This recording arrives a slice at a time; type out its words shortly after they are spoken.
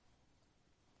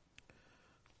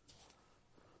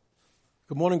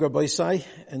Good morning, Rabbi Isai,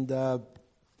 and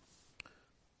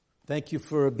thank you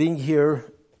for being here.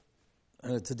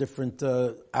 It's a different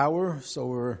hour,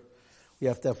 so we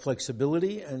have to have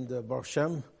flexibility. And Baruch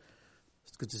Hashem,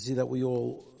 it's good to see that we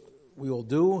all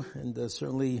do. And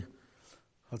certainly,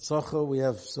 Hatzacha, we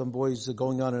have some boys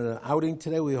going on an outing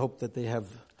today. We hope that they have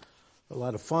a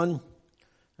lot of fun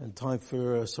and time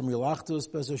for some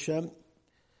relachtus, Be'ez Hashem.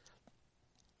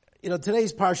 You know,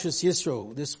 today's Parshas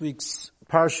Yisro, this week's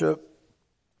Parsha.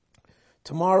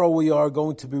 Tomorrow we are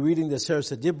going to be reading the Seres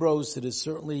HaDibros. It is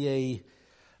certainly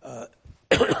a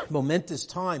momentous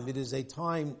time. It is a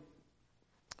time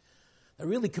that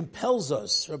really compels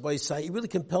us, Rabbi Isai, it really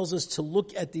compels us to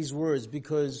look at these words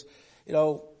because, you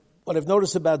know, what I've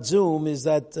noticed about Zoom is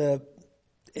that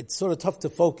it's sort of tough to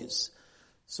focus.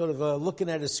 Sort of looking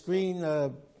at a screen,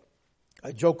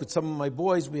 I joke with some of my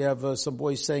boys. We have some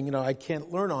boys saying, you know, I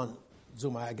can't learn on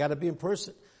Zoom. I got to be in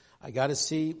person. I got to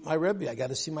see my Rebbe. I got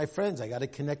to see my friends. I got to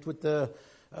connect with the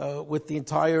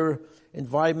entire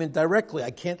environment directly. I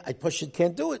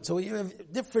can't do it. So you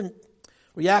have different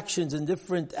reactions and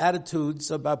different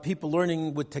attitudes about people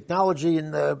learning with technology,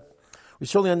 and we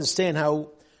certainly understand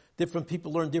how different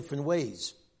people learn different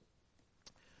ways.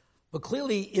 But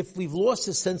clearly, if we've lost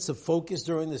a sense of focus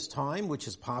during this time, which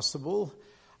is possible,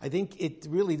 I think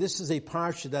this is a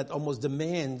parsha that almost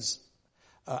demands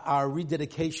our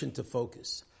rededication to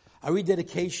focus. Our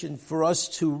rededication for us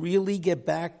to really get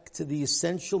back to the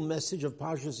essential message of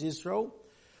Parshas Yisro,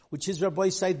 which is, Rabbi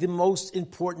Isai, the most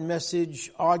important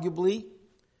message, arguably,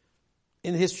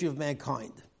 in the history of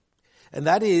mankind. And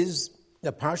that is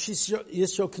that Parshas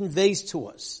Yisro conveys to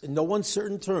us, in no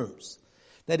uncertain terms,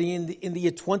 that in the year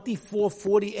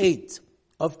 2448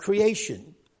 of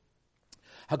creation,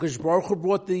 HaKadosh Baruch Hu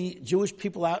brought the Jewish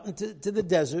people out into the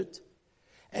desert,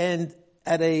 and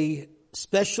at a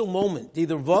special moment,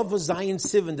 either Vav or Zayin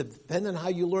Sivan, depending on how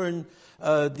you learn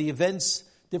the events,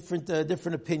 different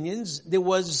opinions. There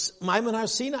was Maimon Har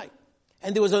Sinai,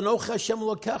 and there was Anoch Hashem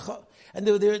Elokecha, and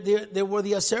there were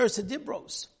the Seres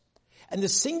HaDibros. And the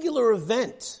singular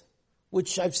event,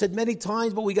 which I've said many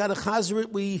times, but we got to chazer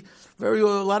it.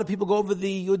 A lot of people go over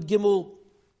the Yud Gimel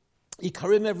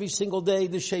Ikarim every single day,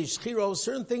 the Sheish Chiro,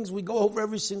 certain things we go over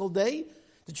every single day.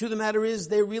 The truth of the matter is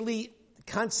they're really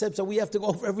concepts that we have to go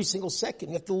over every single second.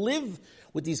 We have to live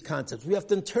with these concepts. We have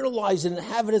to internalize it and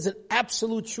have it as an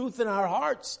absolute truth in our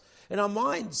hearts, in our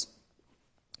minds.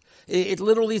 It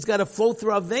literally has got to flow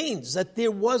through our veins that there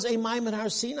was a Maimon Har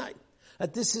Sinai,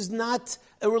 that this is not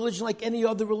a religion like any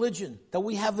other religion, that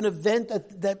we have an event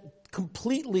that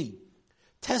completely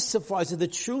testifies to the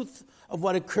truth of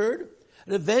what occurred.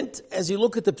 An event, as you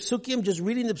look at the psukim, just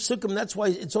reading the psukim, that's why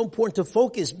it's so important to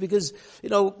focus, because, you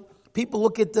know, people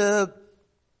look at the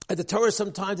Torah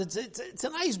sometimes. It's a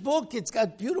nice book. It's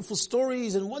got beautiful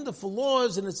stories and wonderful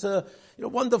laws, and it's a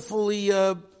wonderfully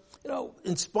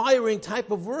inspiring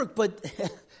type of work. But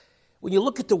when you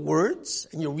look at the words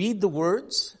and you read the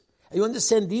words, and you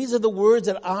understand these are the words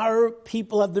that our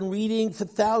people have been reading for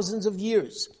thousands of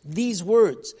years. These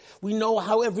words, we know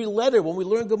how every letter. When we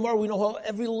learn Gemara, we know how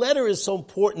every letter is so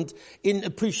important in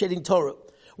appreciating Torah.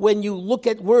 When you look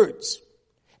at words,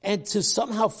 and to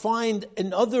somehow find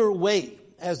another way,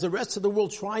 as the rest of the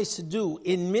world tries to do,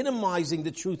 in minimizing the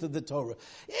truth of the Torah.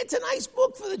 It's a nice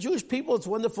book for the Jewish people. It's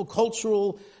wonderful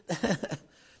cultural,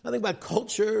 nothing about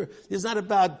culture. It's not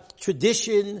about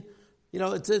tradition. You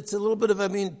know, it's a little bit of,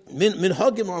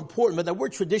 minhagim are important, but that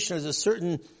word tradition has a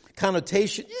certain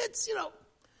connotation. It's,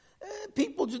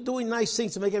 people just doing nice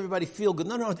things to make everybody feel good.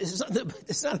 No,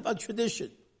 it's not about tradition.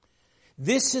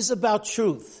 This is about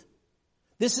truth.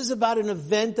 This is about an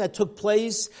event that took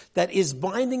place that is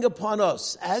binding upon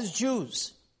us as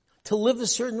Jews to live a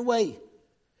certain way,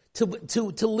 to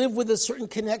live with a certain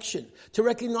connection, to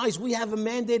recognize we have a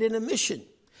mandate and a mission.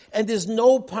 And there's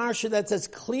no parsha that's as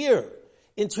clear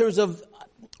in terms of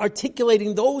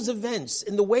articulating those events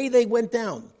in the way they went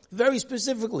down, very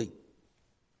specifically.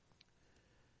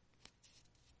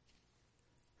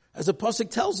 As the pasuk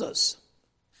tells us,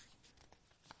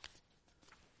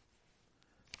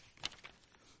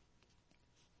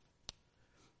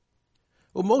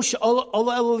 I'm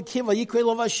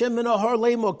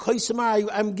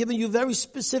giving you very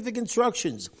specific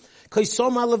instructions. This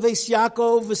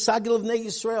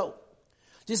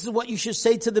is what you should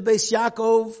say to the Beis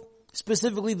Yaakov,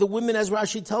 specifically the women, as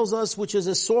Rashi tells us, which is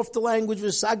a softer language,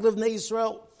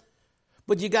 Yisroel.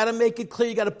 But you got to make it clear.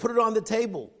 You got to put it on the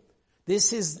table.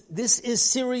 This is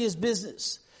serious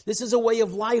business. This is a way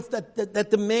of life that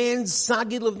demands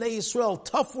Sagil of Yisroel.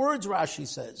 Tough words, Rashi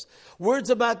says. Words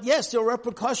about, yes, there are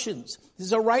repercussions.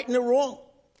 There's a right and a wrong.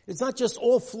 It's not just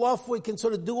all fluff where you can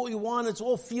sort of do what you want. It's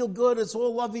all feel good. It's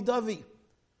all lovey-dovey.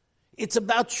 It's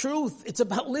about truth. It's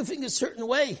about living a certain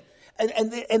way.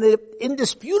 And the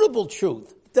indisputable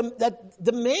truth that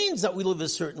demands that we live a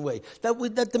certain way.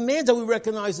 That demands that we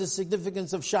recognize the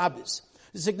significance of Shabbos,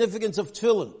 the significance of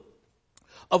Tefillin,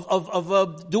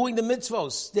 of doing the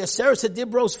mitzvos. The Aseret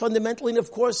HaDibros fundamentally, and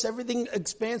of course everything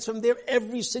expands from there.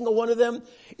 Every single one of them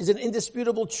is an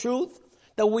indisputable truth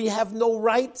that we have no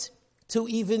right to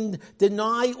even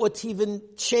deny or to even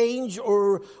change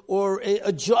or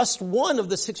adjust one of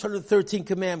the 613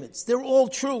 commandments. They're all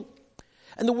true.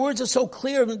 And the words are so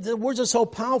clear, the words are so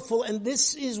powerful, and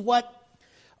this is what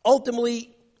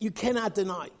ultimately you cannot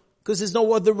deny. Because there's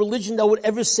no other religion that would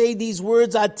ever say these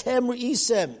words, Atem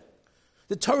Re'isem.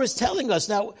 The Torah is telling us.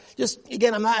 Now, just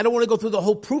again, I don't want to go through the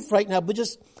whole proof right now, but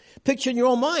just picture in your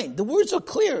own mind. The words are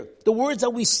clear. The words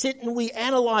that we sit and we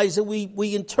analyze and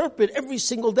we interpret every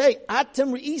single day.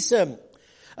 Atem Re'isem,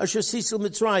 Asher Sisil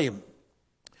Mitzrayim.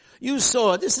 You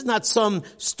saw, this is not some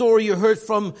story you heard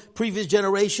from previous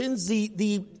generations.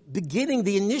 The beginning,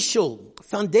 the initial,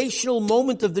 foundational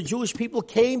moment of the Jewish people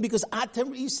came because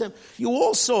Atem Re'isem. You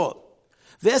all saw.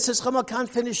 V'eseschem akan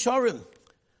fenisharim.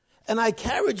 And I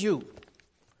carried you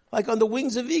like on the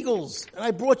wings of eagles. And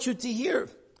I brought you to here.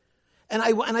 And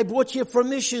I brought you for a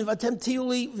mission. V'atem tiyu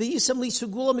li v'yisem li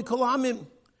segula mikol amim.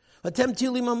 V'atem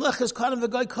tiyu li mamleches kadosh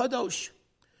v'goy kadosh.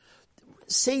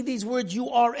 Say these words, you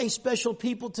are a special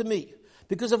people to me.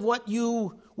 Because of where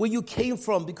you came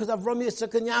from. Because of Avraham,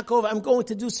 Yitzchak, and Yaakov, I'm going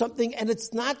to do something. And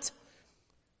it's not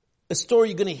a story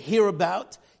you're going to hear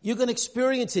about. You're going to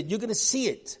experience it. You're going to see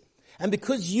it. And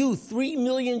because you, 3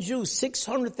 million Jews,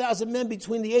 600,000 men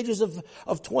between the ages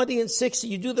of 20 and 60,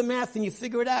 you do the math and you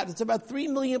figure it out. It's about 3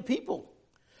 million people.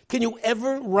 Can you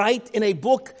ever write in a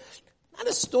book, not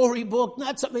a storybook,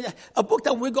 not something, a book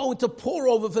that we're going to pore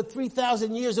over for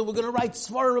 3,000 years, and we're going to write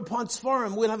Svarim upon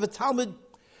Svarim. We're going to have a Talmud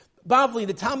Bavli,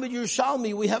 the Talmud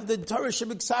Yerushalmi, we have the Torah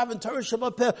Shebiksav and Torah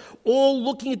Shebapeh, all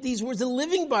looking at these words and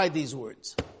living by these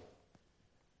words.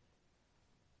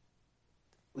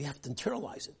 We have to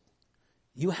internalize it.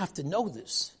 You have to know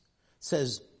this,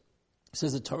 says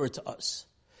the Torah to us.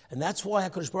 And that's why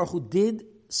HaKadosh Baruch Hu did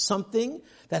something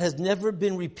that has never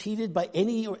been repeated by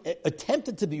any, or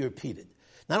attempted to be repeated.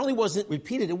 Not only wasn't it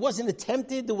repeated, it wasn't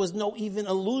attempted, there was no even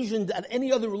allusion that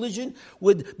any other religion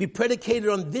would be predicated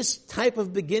on this type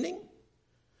of beginning,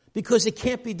 because it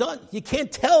can't be done. You can't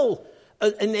tell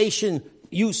a nation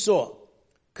you saw.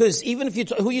 Because even if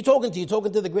who are you talking to? You're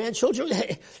talking to the grandchildren?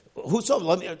 Who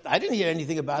saw? I didn't hear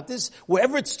anything about this.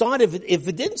 Wherever it started, if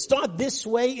it didn't start this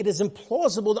way, it is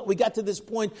implausible that we got to this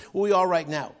point where we are right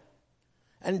now.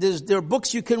 And there are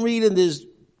books you can read, and there's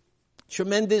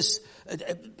tremendous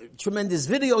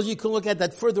videos you can look at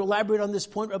that further elaborate on this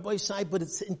point, Rabbi Isai. But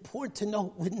it's important to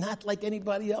know we're not like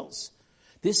anybody else.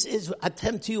 This is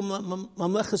Atem Tiyu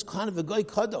Mamleches Kohanim V'Goy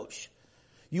Kadosh.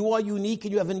 You are unique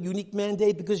and you have a unique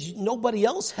mandate because nobody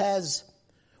else has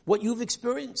what you've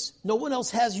experienced. No one else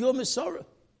has your Masorah.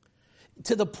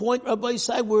 To the point, Rabbi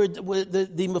Isai, where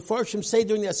the Mefarshim say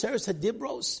during the Aseret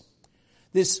HaDibros,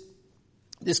 this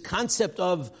concept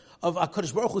of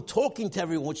HaKadosh Baruch Hu talking to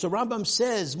everyone, which the Rambam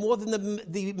says, more than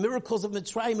the miracles of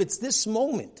Mitzrayim, it's this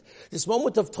moment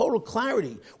of total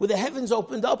clarity, where the heavens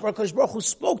opened up, where HaKadosh Baruch Hu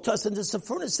spoke to us, and the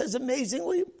Sephirah says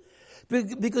amazingly,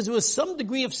 because there was some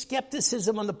degree of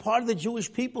skepticism on the part of the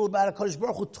Jewish people about HaKadosh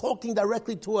Baruch Hu talking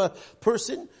directly to a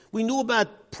person. We knew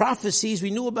about prophecies, we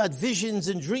knew about visions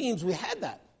and dreams, we had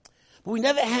that. But we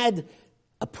never had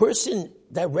a person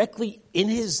directly in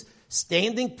his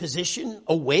standing position,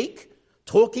 awake,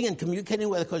 talking and communicating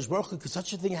with HaKadosh Baruch Hu. Could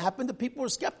such a thing happen? The people were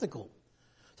skeptical.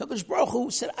 So HaKadosh Baruch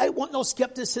Hu said, I want no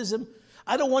skepticism.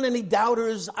 I don't want any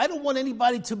doubters. I don't want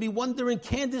anybody to be wondering,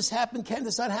 can this happen? Can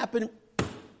this not happen?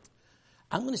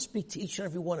 I'm going to speak to each and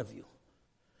every one of you.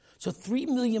 So 3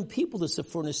 million people, the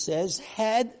Sephirah says,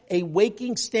 had a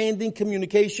waking, standing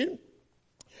communication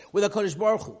with HaKadosh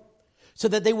Baruch Hu, so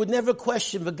that they would never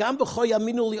question. They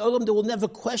will never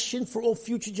question for all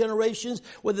future generations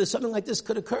whether something like this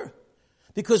could occur.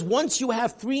 Because once you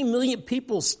have 3 million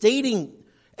people stating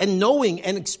and knowing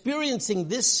and experiencing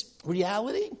this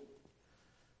reality,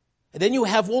 and then you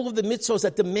have all of the mitzvos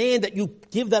that demand that you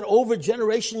give that over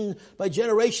generation by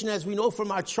generation, as we know from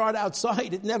our chart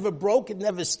outside. It never broke, it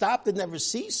never stopped, it never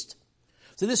ceased.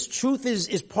 So this truth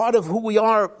is part of who we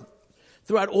are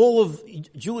throughout all of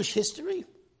Jewish history.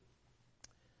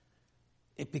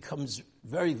 It becomes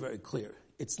very, very clear.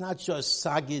 It's not just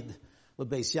Sagid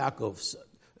Lebeis Yaakov.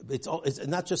 It's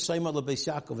not just Seima Lebeis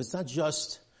Yaakov. It's not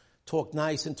just talk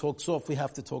nice and talk soft. We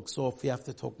have to talk soft. We have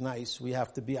to talk nice. We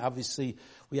have to be, obviously,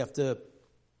 we have to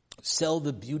sell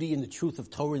the beauty and the truth of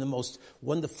Torah in the most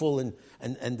wonderful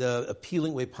and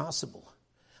appealing way possible.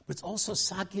 But it's also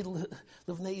Sakir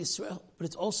Livnei Yisrael. But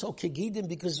it's also Kegidim,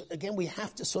 because again, we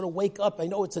have to sort of wake up. I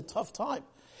know it's a tough time.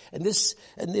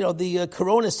 The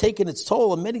corona has taken its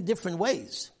toll in many different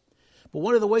ways. But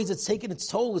one of the ways it's taken its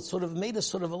toll, it's sort of made us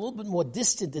sort of a little bit more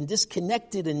distant and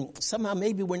disconnected, and somehow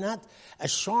maybe we're not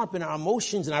as sharp in our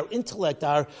emotions and our intellect,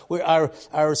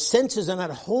 our senses are not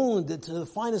honed to the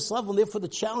finest level, and therefore the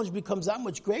challenge becomes that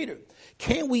much greater.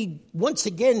 Can we once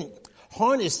again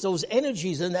harness those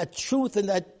energies and that truth and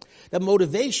that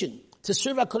motivation to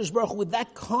serve HaKadosh Baruch Hu with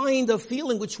that kind of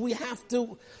feeling which we have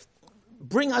to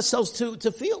bring ourselves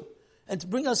to feel and to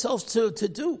bring ourselves to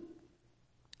do?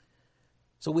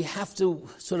 So we have to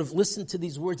sort of listen to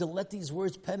these words and let these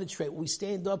words penetrate. We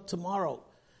stand up tomorrow,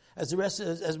 as most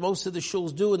of the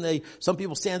shuls do, and some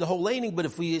people stand the whole laning. But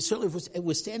if we're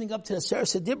standing up to the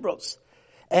Aseret Dibros,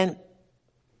 and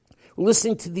we're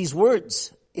listening to these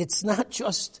words, it's not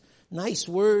just nice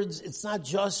words. It's not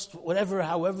just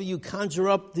however you conjure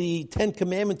up the 10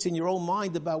 Commandments in your own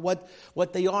mind about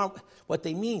what they are, what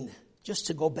they mean. Just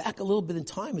to go back a little bit in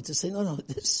time and to say, no,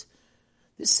 this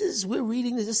is, we're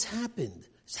reading this happened.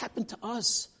 This happened to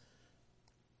us.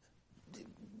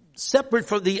 Separate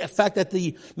from the fact that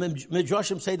the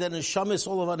Midrashim say that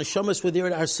all of our Neshamas were there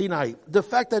at Har Sinai. The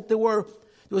fact that there was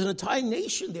an entire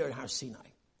nation there at Har Sinai.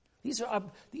 These are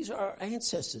our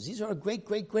ancestors. These are our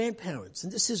great-great-grandparents.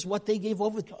 And this is what they gave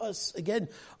over to us, again,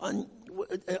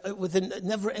 with a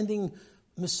never-ending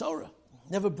Masorah,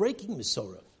 never-breaking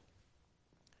Masorah.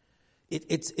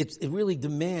 It really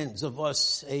demands of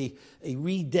us a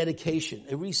rededication,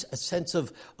 a sense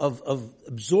of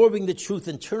absorbing the truth,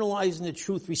 internalizing the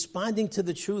truth, responding to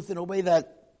the truth in a way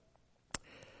that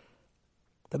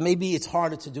maybe it's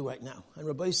harder to do right now. And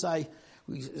Rabbi Isai,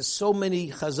 there's so many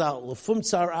chazal, l'fum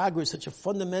tsar agra, such a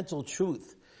fundamental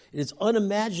truth. It is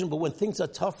unimaginable when things are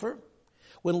tougher,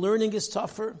 when learning is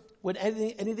tougher, when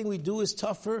anything we do is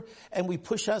tougher, and we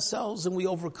push ourselves and we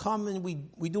overcome and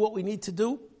we do what we need to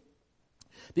do.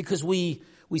 Because we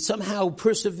somehow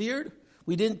persevered.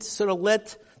 We didn't sort of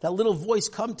let that little voice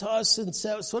come to us and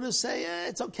sort of say,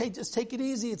 it's okay, just take it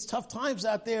easy. It's tough times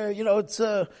out there. It's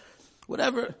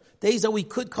whatever. Days that we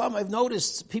could come, I've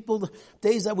noticed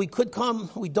days that we could come,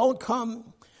 we don't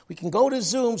come. We can go to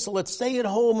Zoom, so let's stay at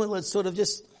home and let's sort of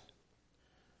just...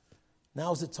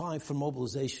 Now's the time for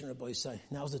mobilization, Rabbi say.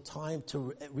 Now's the time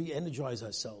to re-energize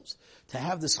ourselves. To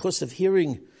have this chus of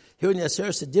hearing the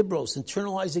Aseret Dibros,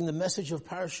 internalizing the message of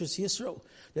Parashas Yisro.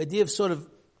 The idea of sort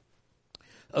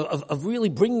of really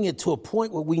bringing it to a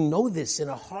point where we know this in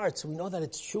our hearts, we know that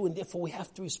it's true, and therefore we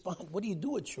have to respond. What do you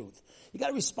do with truth? You got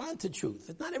to respond to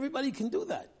truth. Not everybody can do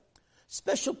that.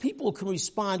 Special people can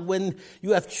respond when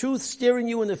you have truth staring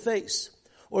you in the face.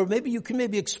 Or maybe you can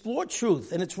explore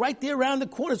truth, and it's right there around the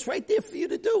corner. It's right there for you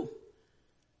to do.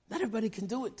 Not everybody can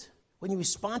do it. When you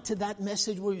respond to that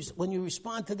message, when you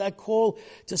respond to that call,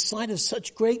 it's a sign of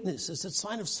such greatness. It's a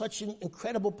sign of such an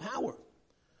incredible power.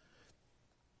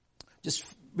 Just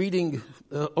reading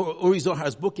Uri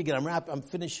Zohar's book again. I'm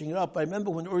finishing it up. I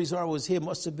remember when Uri Zohar was here,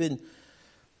 must have been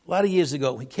a lot of years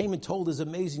ago. He came and told his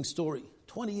amazing story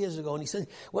 20 years ago, and he said,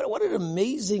 "What an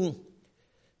amazing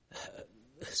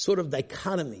sort of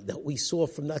dichotomy that we saw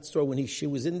from that story when she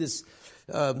was in this."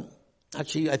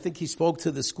 Actually, I think he spoke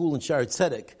to the school in Shaare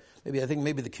Zedek.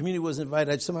 Maybe the community was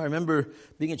invited. I somehow remember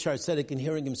being in Shaare Zedek and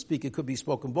hearing him speak. It could be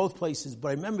spoken both places, but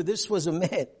I remember this was a man,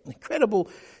 an incredible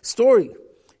story.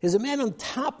 He's a man on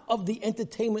top of the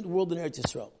entertainment world in Eretz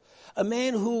Yisrael. A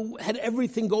man who had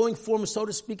everything going for him, so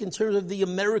to speak, in terms of the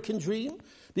American dream,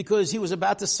 because he was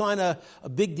about to sign a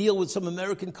big deal with some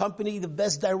American company, the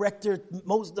best director,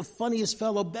 the funniest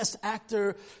fellow, best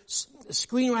actor,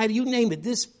 screenwriter, you name it.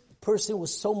 This person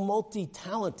was so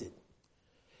multi-talented.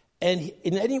 And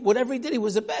whatever he did, he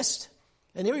was the best.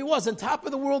 And here he was on top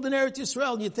of the world in Eretz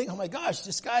Yisrael. And you think, oh my gosh,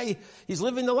 this guy, he's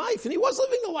living the life. And he was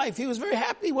living the life. He was very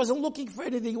happy. He wasn't looking for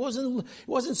anything. He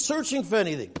wasn't searching for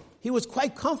anything. He was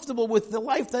quite comfortable with the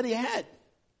life that he had.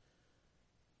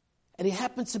 And he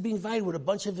happens to be invited with a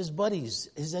bunch of his buddies,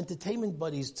 his entertainment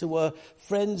buddies, to a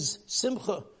friend's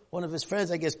simcha. One of his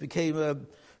friends, I guess, became a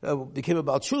Baal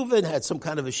Tshuva and had some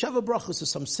kind of a Sheva Brachos or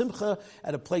some simcha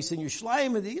at a place in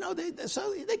Yerushalayim. And,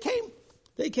 so they came.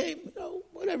 They came,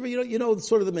 whatever,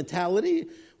 sort of the mentality.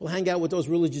 We'll hang out with those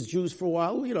religious Jews for a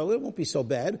while. It won't be so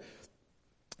bad.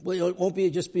 Well, it won't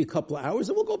just be a couple of hours.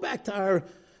 And we'll go back to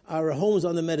our homes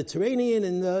on the Mediterranean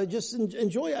and just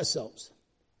enjoy ourselves.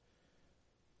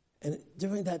 And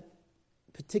during that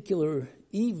particular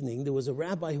evening, there was a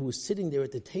rabbi who was sitting there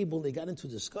at the table. They got into a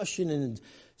discussion, and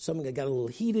something got a little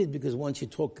heated because once you're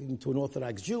talking to an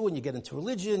Orthodox Jew and you get into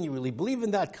religion, you really believe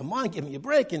in that. Come on, give me a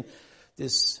break. And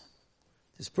this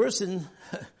person,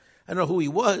 I don't know who he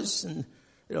was, and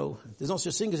there's no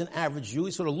such thing as an average Jew.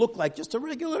 He sort of looked like just a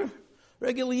regular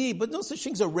Yid, but no such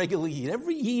thing as a regular Yid.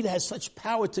 Every Yid has such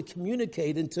power to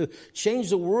communicate and to change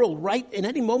the world right in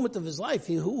any moment of his life.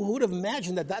 Who would have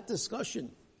imagined that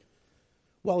discussion,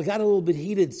 while it got a little bit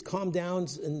heated, calmed down,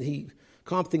 and he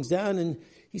calmed things down, and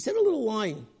he said a little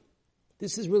line.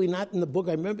 This is really not in the book.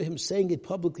 I remember him saying it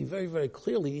publicly very, very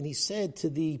clearly, and he said to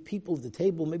the people at the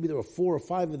table, maybe there were 4 or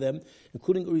 5 of them,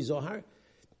 including Uri Zohar,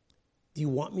 do you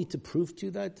want me to prove to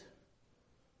you that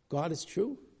God is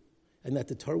true and that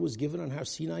the Torah was given on Har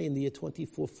Sinai in the year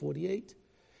 2448?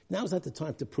 Now's not the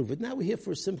time to prove it. Now we're here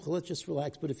for a simple, let's just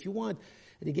relax. But if you want,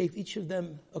 and he gave each of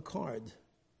them a card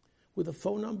with a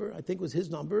phone number, I think it was his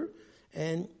number,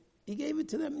 and he gave it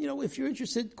to them. If you're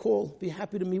interested, call. Be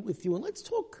happy to meet with you. And let's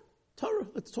talk Torah.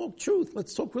 Let's talk truth.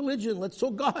 Let's talk religion. Let's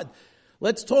talk God.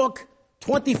 Let's talk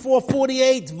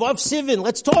 2448, Vav Sivin.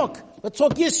 Let's talk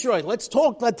Yisroel. Let's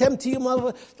talk Latem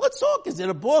Tiyum. Let's talk. Is it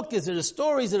a book? Is it a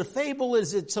story? Is it a fable?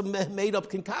 Is it some made-up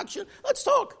concoction? Let's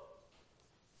talk.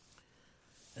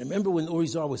 And I remember when Uri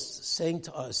Zohar was saying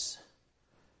to us,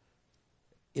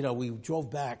 we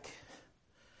drove back,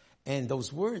 and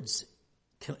those words,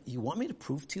 you want me to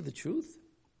prove to you the truth?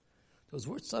 Those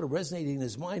words started resonating in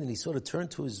his mind, and he sort of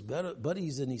turned to his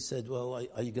buddies, and he said, well,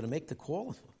 are you going to make the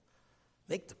call?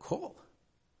 Make the call?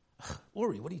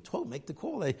 Uri, what are you talking? Make the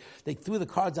call. They threw the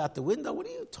cards out the window. What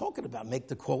are you talking about? Make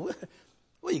the call. Well,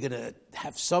 are you going to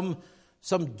have some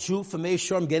Jew from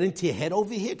Yisro get into your head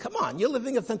over here? Come on, you're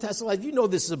living a fantastic life. You know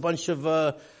this is a bunch of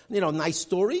nice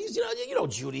stories. You know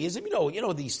Judaism. You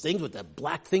know these things with the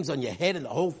black things on your head and the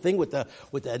whole thing with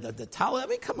the towel. I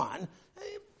mean, come on.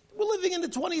 We're living in the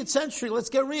 20th century. Let's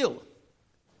get real.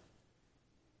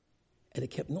 And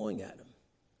it kept gnawing at him.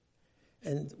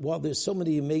 And while there's so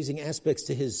many amazing aspects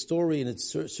to his story, and it's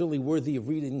certainly worthy of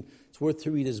reading, it's worth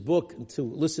to read his book and to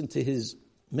listen to his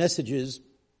messages,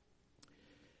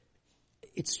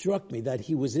 it struck me that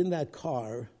he was in that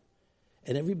car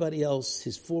and everybody else,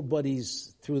 his 4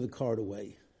 buddies, threw the card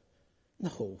away.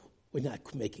 No, we're not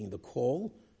making the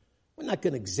call. We're not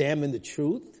going to examine the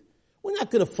truth. We're not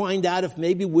going to find out if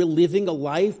maybe we're living a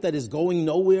life that is going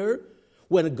nowhere,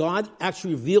 when God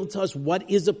actually revealed to us what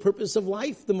is the purpose of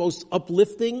life, the most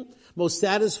uplifting, most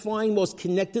satisfying, most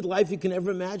connected life you can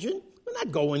ever imagine. We're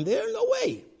not going there, no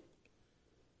way.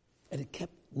 And it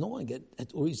kept gnawing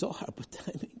at Uri Zohar, but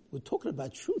I mean, we're talking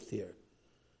about truth here.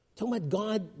 We're talking about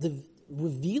God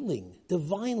revealing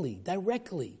divinely,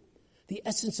 directly, the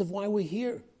essence of why we're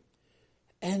here.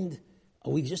 And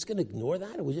are we just going to ignore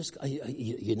that?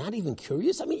 You're not even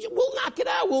curious? I mean, we'll knock it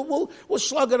out. We'll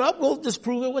slug it up. We'll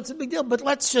disprove it. What's the big deal? But you're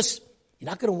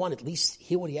not going to want to at least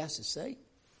hear what he has to say?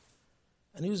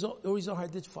 And Uri Zohar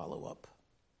did follow up.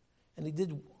 And he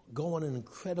did go on an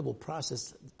incredible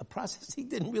process, a process he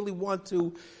didn't really want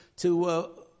to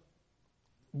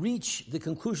reach the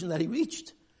conclusion that he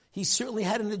reached. He certainly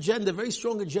had an agenda, a very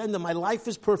strong agenda. My life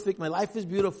is perfect. My life is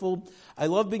beautiful. I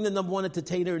love being the number 1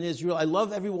 entertainer in Israel. I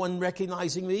love everyone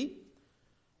recognizing me.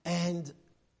 And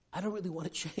I don't really want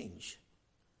to change.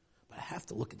 But I have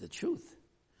to look at the truth.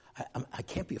 I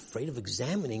can't be afraid of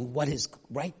examining what is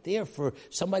right there for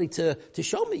somebody to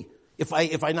show me. If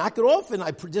I knock it off and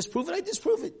I disprove it, I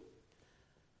disprove it.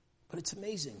 But it's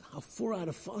amazing how 4 out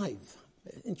of 5,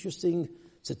 interesting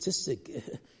statistic,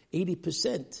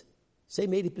 80%.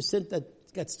 Same 80%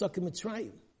 that got stuck in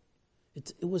Mitzrayim.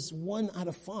 It was 1 out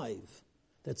of 5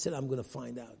 that said, I'm going to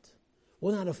find out.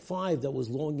 1 out of 5 that was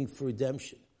longing for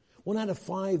redemption. 1 out of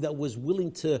 5 that was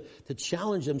willing to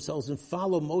challenge themselves and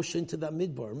follow Moshe into that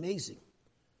midbar. Amazing.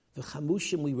 The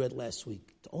Chamushim we read last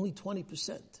week, only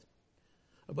 20%.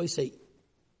 Everybody say,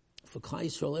 for Klal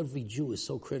Yisrael, every Jew is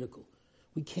so critical.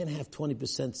 We can't have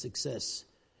 20% success.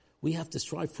 We have to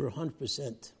strive for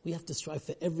 100%. We have to strive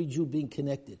for every Jew being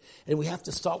connected. And we have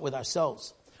to start with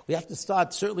ourselves. We have to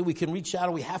start, certainly we can reach out,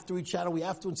 and we have to reach out, and we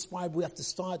have to inspire, but we have to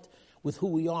start with who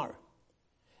we are.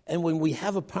 And when we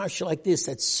have a parsha like this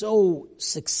that so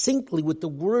succinctly with the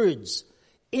words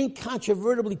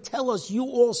incontrovertibly tell us, you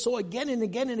all saw again and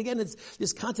again and again,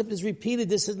 this concept is repeated.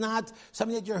 This is not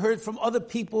something that you heard from other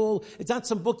people. It's not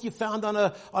some book you found on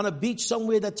a beach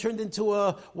somewhere that turned into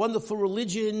a wonderful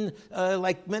religion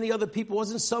like many other people. It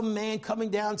wasn't some man coming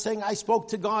down saying, I spoke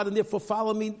to God and therefore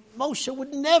follow me. Moshe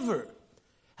would never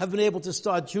have been able to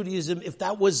start Judaism if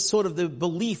that was sort of the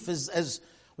belief as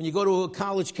when you go to a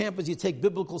college campus, you take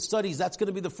biblical studies, that's going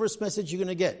to be the first message you're going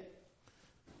to get.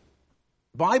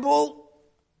 Bible,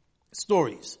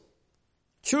 stories.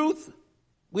 Truth,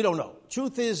 we don't know.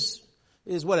 Truth is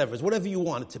whatever. It's whatever you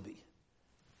want it to be.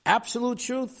 Absolute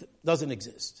truth doesn't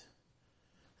exist.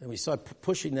 And we start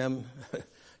pushing them,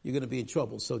 you're going to be in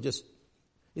trouble. So just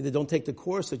either don't take the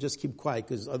course or just keep quiet,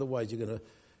 because otherwise you're going to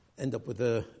end up with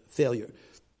a failure.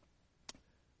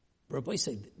 Rabbi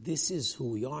said, this is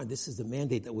who we are. This is the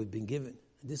mandate that we've been given.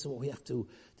 And this is what we have to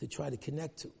try to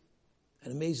connect to.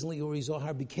 And amazingly, Uri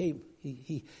Zohar became.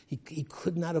 He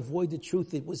could not avoid the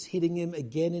truth. It was hitting him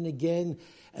again and again.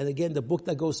 And again, the book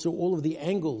that goes through all of the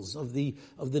angles of the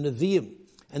Nevi'im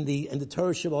and the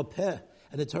Torah Sheba'al Peh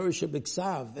and the Torah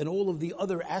Shebiksav and all of the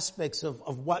other aspects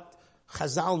of what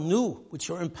Chazal knew, which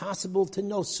are impossible to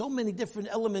know. So many different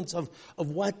elements of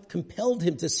what compelled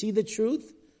him to see the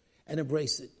truth and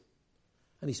embrace it.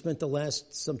 And he spent the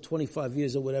last some 25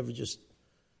 years or whatever just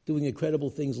doing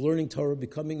incredible things, learning Torah,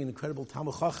 becoming an incredible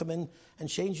Talmid Chacham, and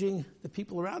changing the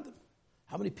people around him.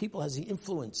 How many people has he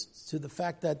influenced to the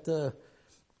fact that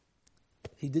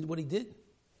he did what he did?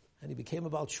 And he became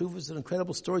about Shuvah. It's an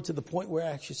incredible story to the point where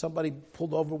actually somebody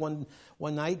pulled over one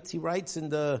night, he writes,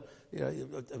 and I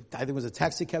think it was a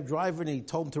taxi cab driver, and he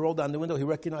told him to roll down the window. He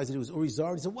recognized that it was Uri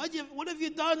Zohar. He said, what have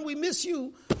you done? We miss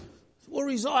you.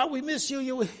 Uri Zohar, we miss you.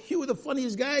 You were the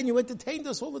funniest guy, and you entertained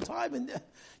us all the time, and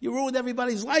you ruined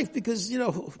everybody's life because,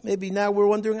 maybe now we're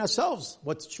wondering ourselves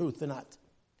what's truth or not.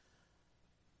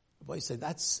 The boy said,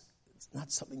 it's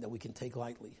not something that we can take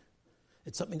lightly.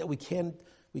 It's something that we can't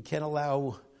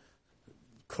allow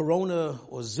Corona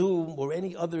or Zoom or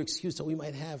any other excuse that we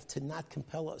might have to not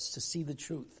compel us to see the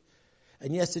truth.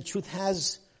 And yes, the truth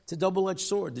it's a double-edged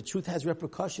sword. The truth has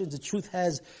repercussions. The truth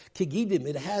has kigidim.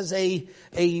 It has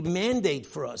a mandate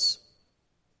for us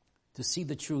to see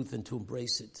the truth and to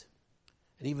embrace it.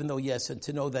 And even though, yes, and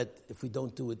to know that if we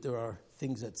don't do it, there are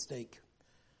things at stake.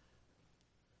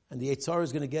 And the Yitzhar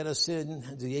is going to get us in,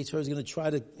 and the Yitzhar is going to try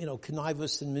to, connive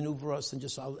us and maneuver us. And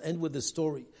I'll end with a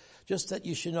story. Just that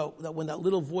you should know that when that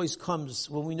little voice comes,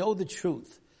 when we know the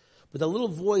truth, but the little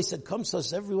voice that comes to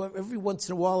us every once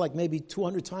in a while, like maybe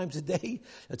 200 times a day,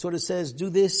 that sort of says, do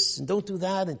this and don't do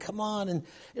that and come on. And,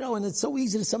 and it's so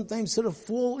easy to sometimes sort of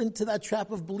fall into that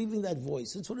trap of believing that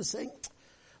voice and sort of saying,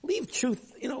 leave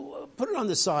truth, put it on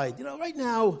the side. Right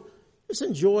now, just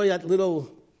enjoy that little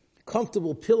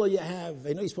comfortable pillow you have.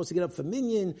 I know you're supposed to get up for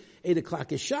minyan, 8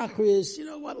 o'clock is Shachris. You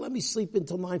know what? Let me sleep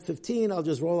until 9:15. I'll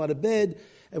just roll out of bed.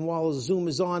 And while Zoom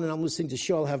is on and I'm listening to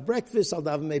show, I'll have breakfast. I'll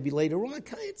daven maybe later on.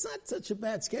 It's not such a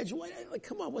bad schedule.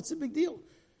 Come on, what's the big deal?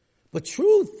 But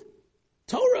truth,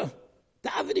 Torah,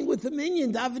 davening with the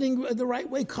minyan, davening the right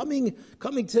way, coming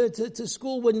to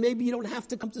school when maybe you don't have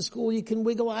to come to school. You can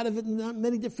wiggle out of it, and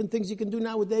many different things you can do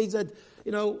nowadays that,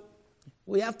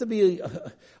 we have to be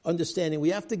understanding. We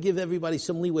have to give everybody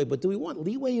some leeway. But do we want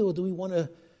leeway, or do we want to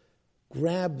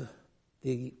grab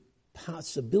the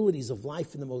possibilities of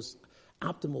life in the most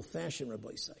optimal fashion,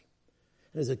 Rabbi say?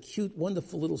 And there's a cute,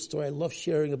 wonderful little story I love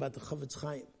sharing about the Chavetz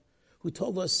Chaim, who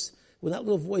told us when that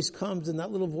little voice comes, and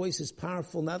that little voice is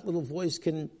powerful, and that little voice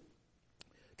can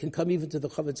come even to the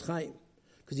Chavetz Chaim.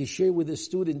 Because he shared with his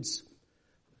students,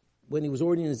 when he was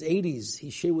already in his 80s,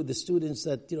 he shared with the students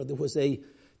that,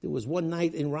 there was one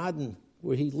night in Radin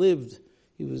where he lived.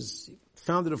 He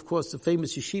founded, of course, the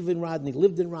famous yeshiva in Radin. He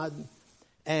lived in Radin.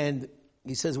 And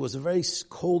he says it was a very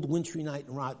cold, wintry night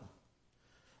in Radin.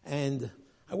 And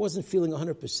I wasn't feeling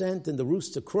 100%, and the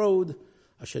rooster crowed.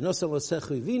 So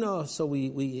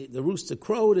the rooster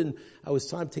crowed, and I was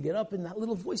time to get up, and that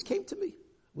little voice came to me.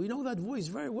 We know that voice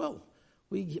very well.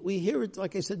 We hear it,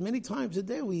 like I said, many times a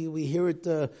day. We hear it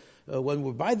when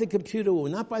we're by the computer, when we're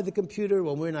not by the computer,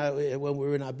 when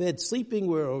we're in our bed sleeping,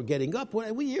 or getting up.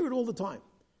 We hear it all the time.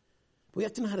 But we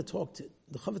have to know how to talk to it.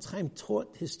 The Chavetz Chaim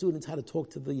taught his students how to talk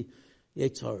to the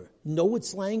Yitzhar. Know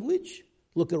its language.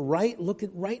 Look it right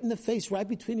in the face, right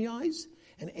between the eyes,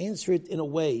 and answer it in a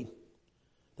way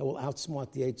that will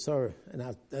outsmart the Yitzhar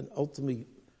and ultimately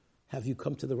have you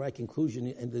come to the right conclusion.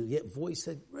 And the voice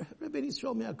said, Rabbi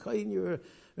Yisroel Me'akayin, you're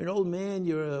an old man,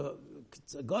 you're a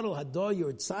gadol hador,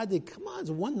 you're a tzaddik. Come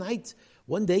on, it's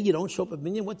one day you don't show up at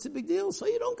minyan. What's the big deal? So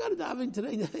you don't got to daven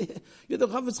today. You're the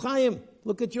Chavetz Chaim.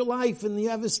 Look at your life, and you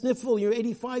have a sniffle. You're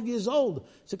 85 years old.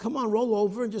 So come on, roll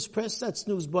over and just press that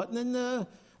snooze button, and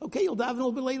okay, you'll daven a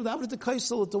little bit later. Daven at the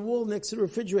kaisel at the wall next to the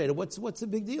refrigerator. What's the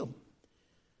big deal?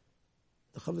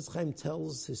 The Chavetz Chaim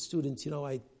tells his students,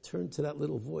 I turned to that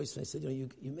little voice and I said,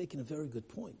 you're making a very good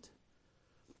point.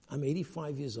 I'm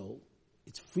 85 years old.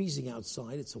 It's freezing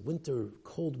outside. It's a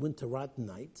cold winter rotten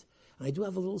night. And I do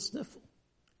have a little sniffle.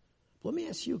 But let me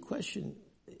ask you a question.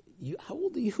 How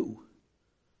old are you?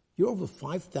 You're over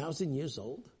 5,000 years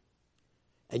old.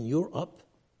 and you're up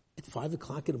at 5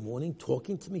 o'clock in the morning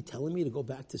talking to me, telling me to go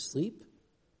back to sleep?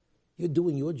 You're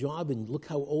doing your job, and look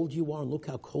how old you are, and look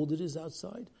how cold it is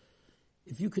outside.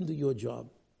 If you can do your job,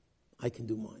 I can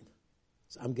do mine.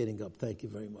 So I'm getting up. Thank you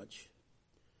very much.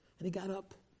 And he got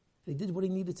up. And he did what he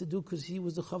needed to do because he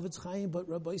was the Chavetz Chaim, but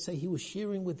Rabbi say he was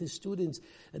sharing with his students.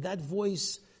 And that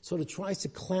voice sort of tries to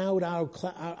cloud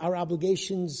our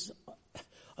obligations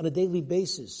on a daily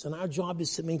basis. And our job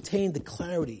is to maintain the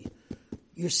clarity.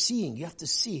 You're seeing. You have to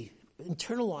see.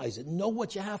 Internalize it. Know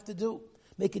what you have to do.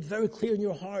 Make it very clear in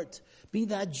your heart. Be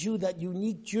that Jew, that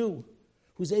unique Jew,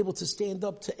 who's able to stand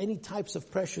up to any types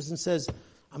of pressures and says,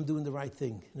 I'm doing the right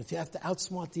thing. And if you have to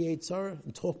outsmart the Yisro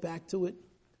and talk back to it,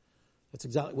 that's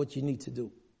exactly what you need to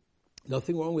do.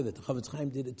 Nothing wrong with it. The Chavetz Chaim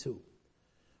did it too.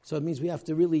 So it means we have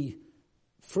to really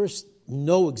first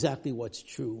know exactly what's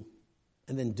true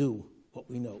and then do what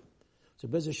we know. So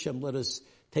Bez Hashem, let us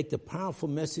take the powerful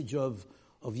message of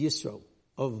Yisro,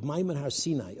 of Maimon Har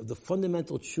Sinai, of the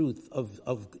fundamental truth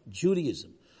of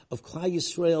Judaism, of Klal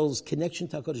Yisrael's connection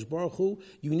to HaKadosh Baruch Hu,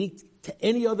 unique to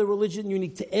any other religion,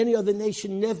 unique to any other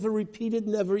nation, never repeated,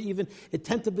 never even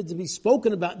attempted to be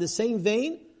spoken about in the same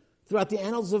vein throughout the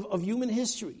annals of human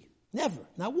history. Never,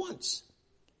 not once.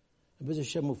 And B'ez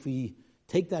Hashem, if we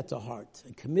take that to heart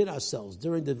and commit ourselves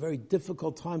during the very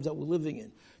difficult times that we're living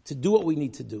in to do what we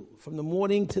need to do, from the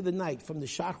morning to the night, from the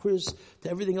chakras to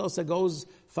everything else that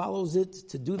follows it,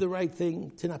 to do the right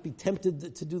thing, to not be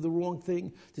tempted to do the wrong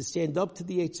thing, to stand up to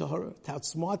the Yisro, to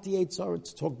outsmart the Yisro,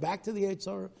 to talk back to the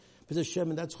Yisro. B'ez Hashem,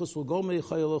 and that's chus will go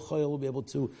we'll be able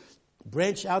to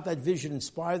branch out that vision,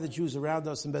 inspire the Jews around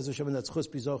us, and B'ez Hashem, and that's chus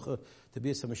bizocha to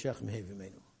be a Mashiach Mehev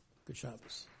Yimenu. Good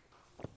Shabbos.